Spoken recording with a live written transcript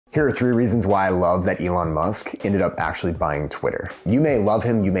Here are 3 reasons why I love that Elon Musk ended up actually buying Twitter. You may love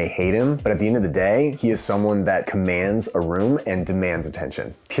him, you may hate him, but at the end of the day, he is someone that commands a room and demands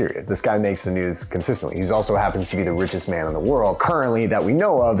attention, period. This guy makes the news consistently. He also happens to be the richest man in the world currently that we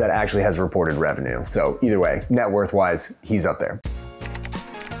know of that actually has reported revenue. So either way, net worth wise, he's up there.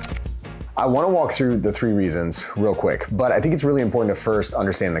 I want to walk through the 3 reasons real quick, but I think it's really important to first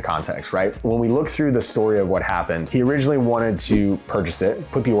understand the context, right? When we look through the story of what happened, he originally wanted to purchase it,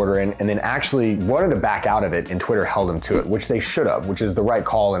 put the order in, and then actually wanted to back out of it, and Twitter held him to it, which they should have, which is the right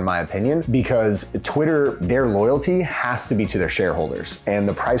call in my opinion, because Twitter, their loyalty has to be to their shareholders. And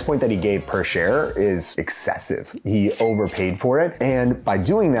the price point that he gave per share is excessive. He overpaid for it. And by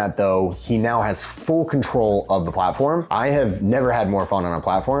doing that though, he now has full control of the platform. I have never had more fun on a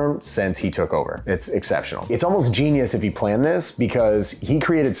platform since he took over. It's exceptional. It's almost genius if he planned this because he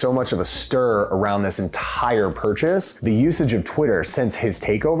created so much of a stir around this entire purchase. The usage of Twitter since his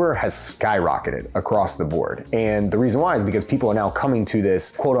takeover has skyrocketed across the board. And the reason why is because people are now coming to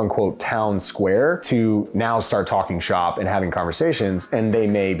this quote unquote town square to now start talking shop and having conversations. And they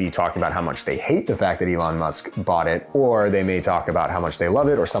may be talking about how much they hate the fact that Elon Musk bought it, or they may talk about how much they love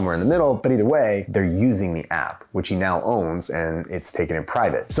it, or somewhere in the middle. But either way, they're using the app, which he now owns, and it's taken it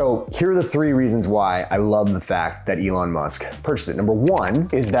private. So here are the 3 reasons why I love the fact that Elon Musk purchased it. Number 1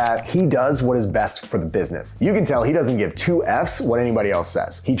 is that he does what is best for the business. You can tell he doesn't give 2 Fs what anybody else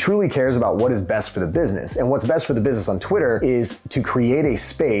says. He truly cares about what is best for the business. And what's best for the business on Twitter is to create a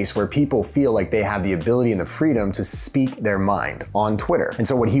space where people feel like they have the ability and the freedom to speak their mind on Twitter. And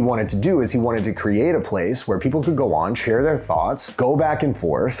so what he wanted to do is he wanted to create a place where people could go on, share their thoughts, go back and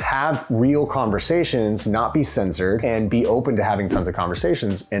forth, have real conversations, not be censored, and be open to having tons of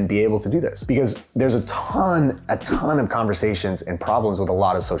conversations and be able to do this. Because there's a ton of conversations and problems with a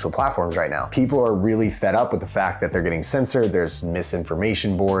lot of social platforms right now. People are really fed up with the fact that they're getting censored. There's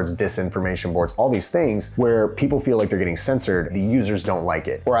misinformation boards, disinformation boards, all these things where people feel like they're getting censored. The users don't like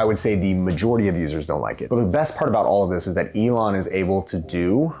it. Or I would say the majority of users don't like it. But the best part about all of this is that Elon is able to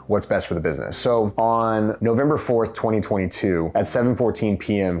do what's best for the business. So on November 4th, 2022, at 7:14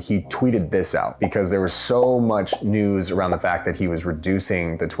 p.m., he tweeted this out because there was so much news around the fact that he was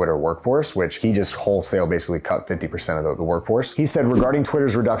reducing the Twitter workforce, which he just wholesale basically cut 50% of the workforce. He said, regarding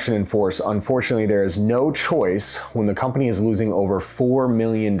Twitter's reduction in force, unfortunately, there is no choice when the company is losing over $4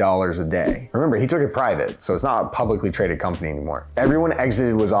 million a day. Remember, he took it private, so it's not a publicly traded company anymore. Everyone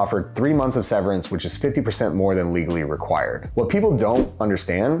exited was offered 3 months of severance, which is 50% more than legally required. What people don't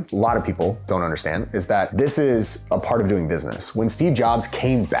understand, a lot of people don't understand, is that this is a part of doing business. When Steve Jobs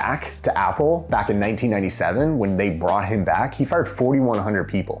came back to Apple back in 1997, when they brought him back, he fired 4,100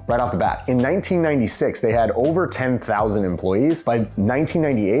 people right off the bat. In 1996, they had over 10,000 employees. By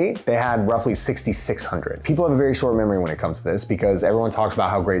 1998, they had roughly 6,600. People have a very short memory when it comes to this because everyone talks about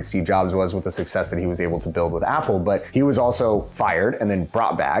how great Steve Jobs was with the success that he was able to build with Apple, but he was also fired and then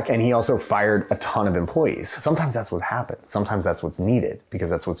brought back, and he also fired a ton of employees. Sometimes that's what happens. Sometimes that's what's needed because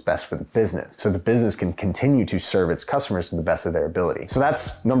that's what's best for the business. So the business can continue to serve its customers to the best of their ability. So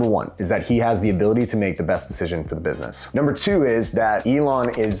that's number 1, is that he has the ability to make the best decision for the business. Number 2 is that Elon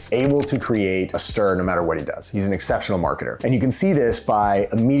is able to create a stir no matter what he does. He's an exceptional marketer. And you can see this by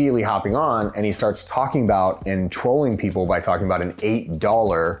immediately hopping on and he starts talking about and trolling people by talking about an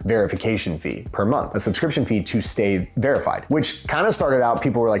 $8 verification fee per month, a subscription fee to stay verified, which kind of started out,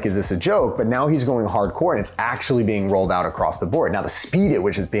 people were like, is this a joke? But now he's going hardcore and it's actually being rolled out across the board. Now the speed at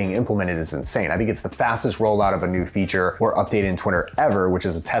which it's being implemented is insane. I think it's the fastest rollout of a new feature or update in Twitter ever, which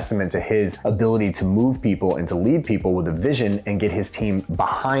is a testament to his ability to move people and to lead people with a vision and get his team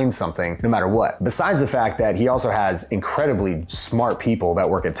behind something no matter what. Besides the fact that he also has incredibly smart people that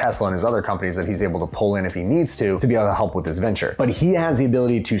work at Tesla and his other companies that he's able to pull in if he needs to be able to help with this venture. But he has the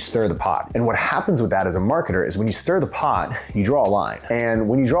ability to stir the pot. And what happens with that as a marketer is when you stir the pot, you draw a line. And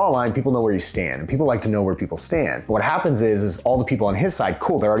when you draw a line, people know where you stand. And people like to know where people stand. What happens is all the people on his side,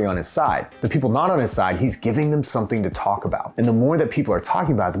 cool, they're already on his side. The people not on his side, he's giving them something to talk about. And the more that people are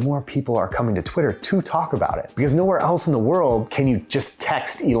talking about it, the more people are coming to Twitter to talk about it. Because nowhere else in the world can you just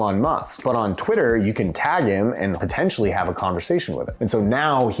text Elon Musk. But on Twitter, you can tag him and potentially have a conversation with him. And so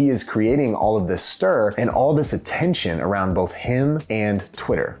now he is creating all of this stir and all this attention around both him and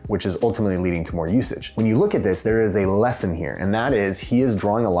Twitter, which is ultimately leading to more usage. When you look at this, there is a lesson here, and that is he is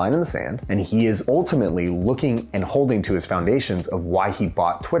drawing a line in the sand and he is ultimately looking and holding to his foundations of why he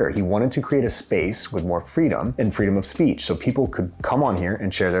bought Twitter. He wanted to create a space with more freedom and freedom of speech so people could come on here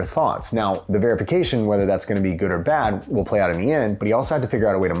and share their thoughts. Now, the verification, whether that's going to be good or bad, will play out in the end, but he also had to figure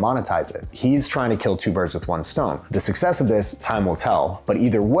out a way to monetize it. He's trying to kill two birds with one stone. The success of this, time will tell, but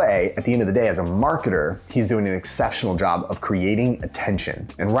either way, at the end of the day, as a marketer, he's doing an exceptional job of creating attention.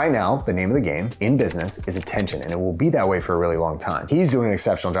 And right now, the name of the game in business is attention, and it will be that way for a really long time. He's doing an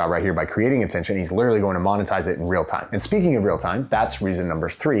exceptional job right here by creating attention. He's literally going to monetize it in real time. And speaking of real time, that's reason number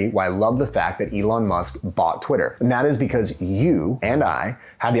 3 why I love the fact that Elon Musk bought Twitter. And that is because you and I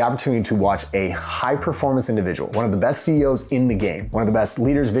had the opportunity to watch a high performance individual, one of the best CEOs in the game, one of the best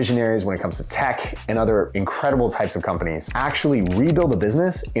leaders, visionaries when it comes to tech and other incredible types of companies, actually rebuild a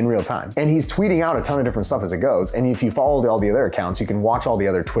business in real time. And he's tweeting out a ton of different stuff as it goes. And if you follow all the other accounts, you can watch all the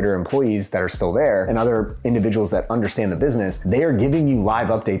other Twitter employees that are still there and other individuals that understand the business. They are giving you live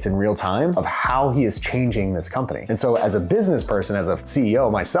updates in real time of how he is changing this company. And so as a business person, as a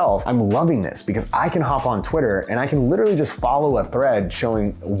CEO myself, I'm loving this because I can hop on Twitter and I can literally just follow a thread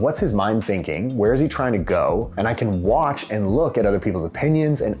showing what's his mind thinking, where is he trying to go, and I can watch and look at other people's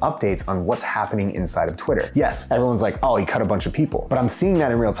opinions and updates on what's happening inside of Twitter. Yes, everyone's like, oh, he cut a bunch of people, but I'm seeing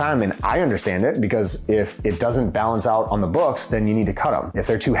that in real time and I understand it because if it doesn't balance out on the books, then you need to cut them. If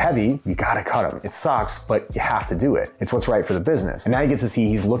they're too heavy, you gotta cut them. It sucks, but you have to do it. It's what's right for the business. And now you get to see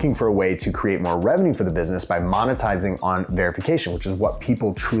he's looking for a way to create more revenue for the business by monetizing on verification, which is what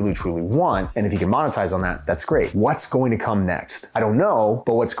people truly, truly want. And if you can monetize on that, that's great. What's going to come next? I don't know,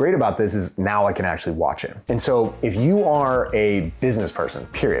 but what's great about this is now I can actually watch it. And so if you are a business person,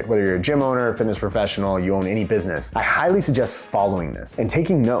 period, whether you're a gym owner, fitness professional, you own any business, I highly suggest following this and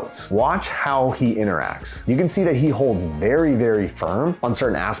taking notes. Watch how he interacts. You can see that he holds very, very firm on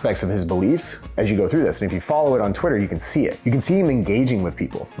certain aspects of his beliefs as you go through this. And if you follow it on Twitter, you can see it. You can see him engaging with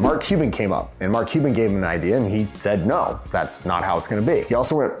people. Mark Cuban came up and Mark Cuban gave him an idea and he said, no, that's not how it's gonna be. He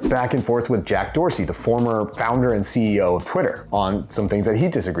also went back and forth with Jack Dorsey, the former founder and CEO of Twitter, on some things that he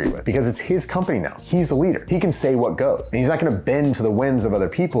disagreed with because it's his company now. He's the leader. He can say what goes. And he's not gonna bend to the whims of other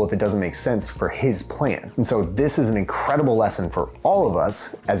people if it doesn't make sense for his plan. And so this is an incredible lesson for all of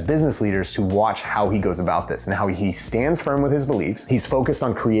us as business leaders to watch how he goes about this and how he stands firm with his beliefs. He's focused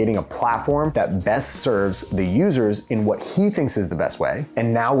on creating a platform that best serves the users in what he thinks is the best way.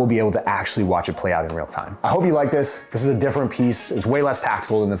 And now we'll be able to actually watch it play out in real time. I hope you like this. This is a different piece. It's way less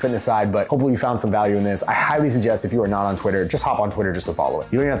tactical than the fitness side, but hopefully you found some value in this. I highly suggest if you are not on Twitter, just hop on Twitter just to follow it.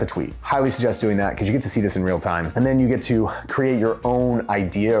 You don't even have to tweet. Highly suggest doing that because you get to see this in real time. And then you get to create your own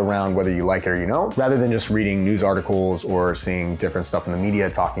idea around whether you like it or you don't, rather than just reading news articles or seeing different stuff in the media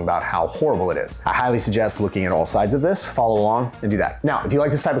talking about how horrible it is. I highly suggest looking at all sides of this, follow along and do that. Now, if you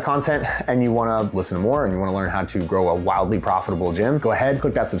like this type of content and you wanna listen to more and you wanna learn how to grow a wildly profitable gym, go ahead,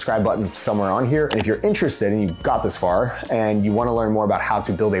 click that subscribe button somewhere on here. And if you're interested and you got this far and you wanna learn more about how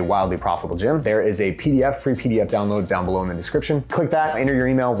to build a wildly profitable gym, there is a PDF, free PDF download down below in the description. Click that, enter your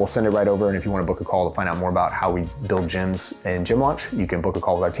email, we'll send it right over. And if you wanna book a call to find out more about how we build gyms and gym launch, you can book a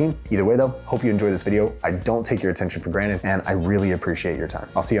call with our team. Either way though, hope you enjoy this video. I don't take your attention for granted and I really appreciate your time.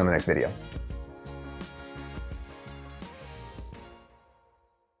 I'll see you on the next video.